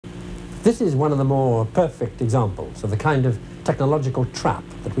This is one of the more perfect examples of the kind of technological trap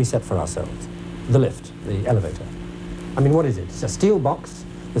that we set for ourselves. The lift, the elevator. I mean, what is it? It's a steel box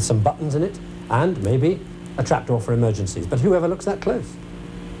with some buttons in it and maybe a trapdoor for emergencies. But whoever looks that close?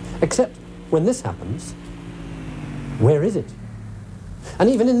 Except when this happens, where is it? And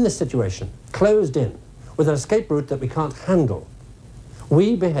even in this situation, closed in, with an escape route that we can't handle,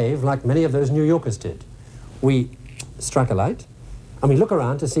 we behave like many of those New Yorkers did. We strike a light, and we look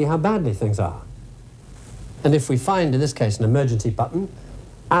around to see how badly things are. And if we find, in this case, an emergency button,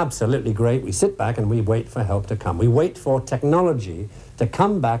 absolutely great, we sit back and we wait for help to come. We wait for technology to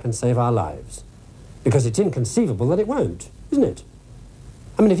come back and save our lives. Because it's inconceivable that it won't, isn't it?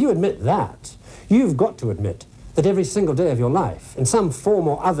 I mean, if you admit that, you've got to admit that every single day of your life, in some form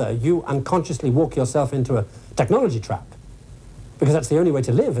or other, you unconsciously walk yourself into a technology trap. Because that's the only way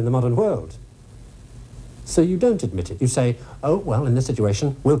to live in the modern world. So you don't admit it. You say, oh, well, in this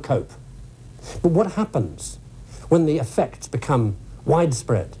situation, we'll cope. But what happens when the effects become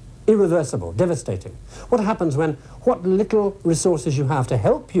widespread, irreversible, devastating? What happens when what little resources you have to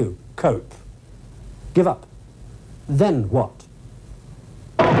help you cope give up? Then what?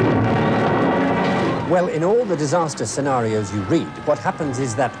 Well, in all the disaster scenarios you read, what happens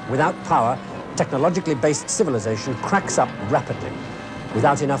is that without power, technologically based civilization cracks up rapidly.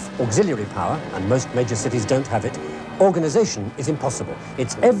 Without enough auxiliary power, and most major cities don't have it, organization is impossible.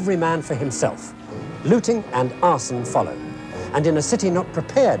 It's every man for himself. Looting and arson follow. And in a city not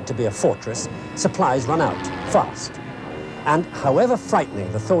prepared to be a fortress, supplies run out fast. And however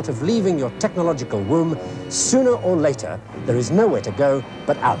frightening the thought of leaving your technological womb, sooner or later, there is nowhere to go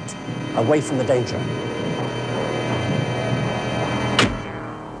but out, away from the danger.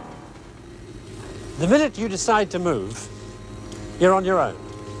 The minute you decide to move, you're on your own,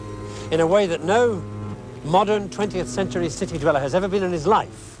 in a way that no modern 20th century city dweller has ever been in his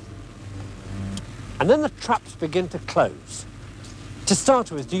life. And then the traps begin to close. To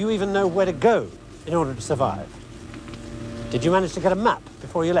start with, do you even know where to go in order to survive? Did you manage to get a map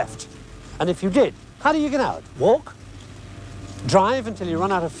before you left? And if you did, how do you get out? Walk? Drive until you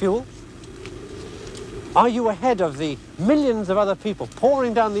run out of fuel? Are you ahead of the millions of other people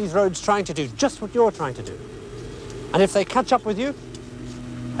pouring down these roads trying to do just what you're trying to do? And if they catch up with you,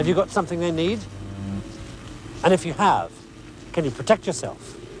 have you got something they need? And if you have, can you protect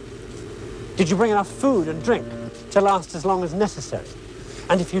yourself? Did you bring enough food and drink to last as long as necessary?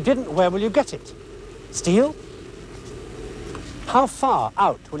 And if you didn't, where will you get it? Steal? How far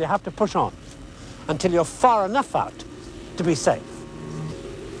out will you have to push on until you're far enough out to be safe?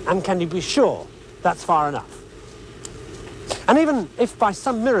 And can you be sure that's far enough? And even if by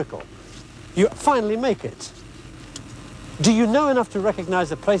some miracle you finally make it, do you know enough to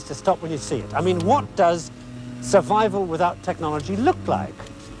recognize a place to stop when you see it? I mean, what does survival without technology look like?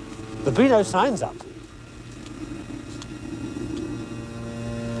 There'll be no signs up.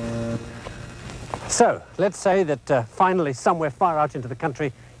 So, let's say that finally, somewhere far out into the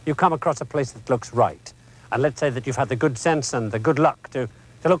country, you come across a place that looks right. And let's say that you've had the good sense and the good luck to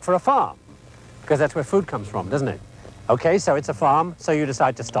look for a farm, because that's where food comes from, doesn't it? Okay, so it's a farm, so you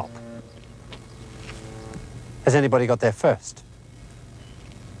decide to stop. Has anybody got there first?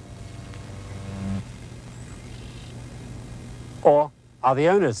 Or are the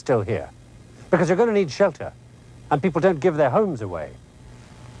owners still here? Because you're going to need shelter, and people don't give their homes away.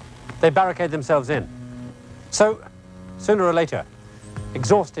 They barricade themselves in. So, sooner or later,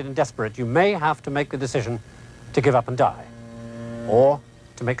 exhausted and desperate, you may have to make the decision to give up and die. Or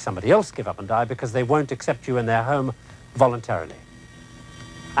to make somebody else give up and die because they won't accept you in their home voluntarily.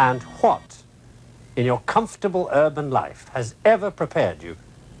 And what in your comfortable urban life has ever prepared you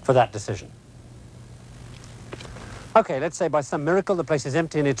for that decision? Okay, let's say by some miracle the place is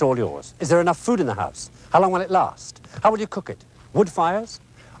empty and it's all yours. Is there enough food in the house? How long will it last? How will you cook it? Wood fires?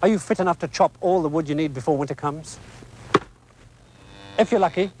 Are you fit enough to chop all the wood you need before winter comes? If you're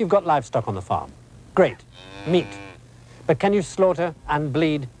lucky, you've got livestock on the farm. Great. Meat. But can you slaughter and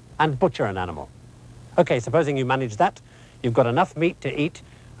bleed and butcher an animal? Okay, supposing you manage that, you've got enough meat to eat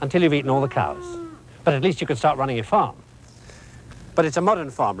until you've eaten all the cows. But at least you can start running your farm. But it's a modern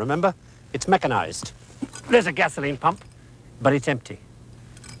farm, remember? It's mechanized. There's a gasoline pump, but it's empty.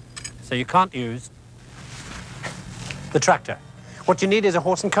 So you can't use the tractor. What you need is a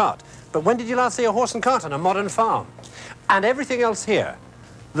horse and cart. But when did you last see a horse and cart on a modern farm? And everything else here,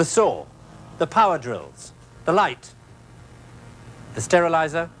 the saw, the power drills, the light, the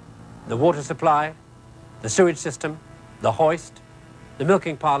sterilizer, the water supply, the sewage system, the hoist, the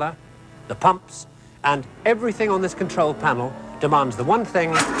milking parlor, the pumps, and everything on this control panel demands the one thing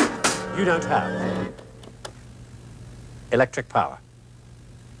you don't have: electric power.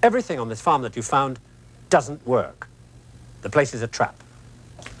 Everything on this farm that you found doesn't work. The place is a trap.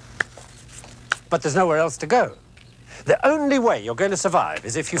 But there's nowhere else to go. The only way you're going to survive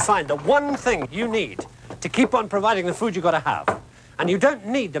is if you find the one thing you need to keep on providing the food you've got to have. And you don't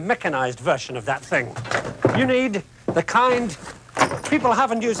need the mechanized version of that thing. You need the kind people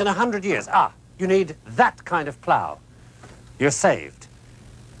haven't used in 100 years. You need that kind of plow. You're saved.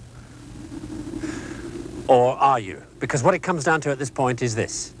 Or are you? Because what it comes down to at this point is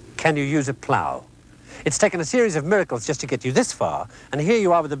this. Can you use a plow? It's taken a series of miracles just to get you this far, and here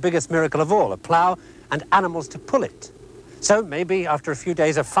you are with the biggest miracle of all, a plow and animals to pull it. So maybe after a few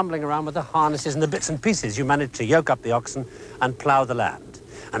days of fumbling around with the harnesses and the bits and pieces, you manage to yoke up the oxen and plow the land.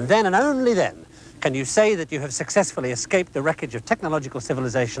 And then, and only then, can you say that you have successfully escaped the wreckage of technological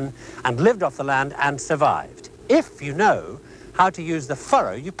civilization and lived off the land and survived, if you know how to use the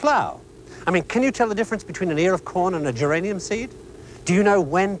furrow you plow. I mean, can you tell the difference between an ear of corn and a geranium seed? Do you know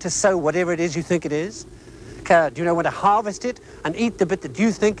when to sow whatever it is you think it is? Do you know when to harvest it and eat the bit that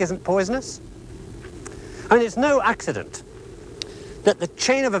you think isn't poisonous? I mean, it's no accident that the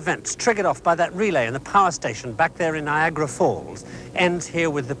chain of events triggered off by that relay in the power station back there in Niagara Falls ends here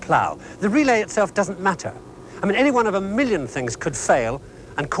with the plow. The relay itself doesn't matter. I mean, any one of a million things could fail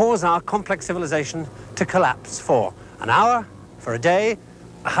and cause our complex civilization to collapse for an hour, for a day,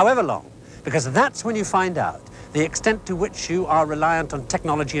 however long, because that's when you find out the extent to which you are reliant on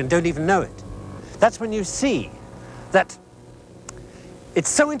technology and don't even know it. That's when you see that it's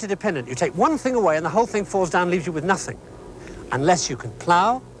so interdependent. You take one thing away and the whole thing falls down, leaves you with nothing. Unless you can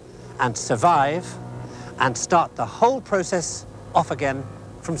plow and survive and start the whole process off again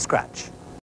from scratch.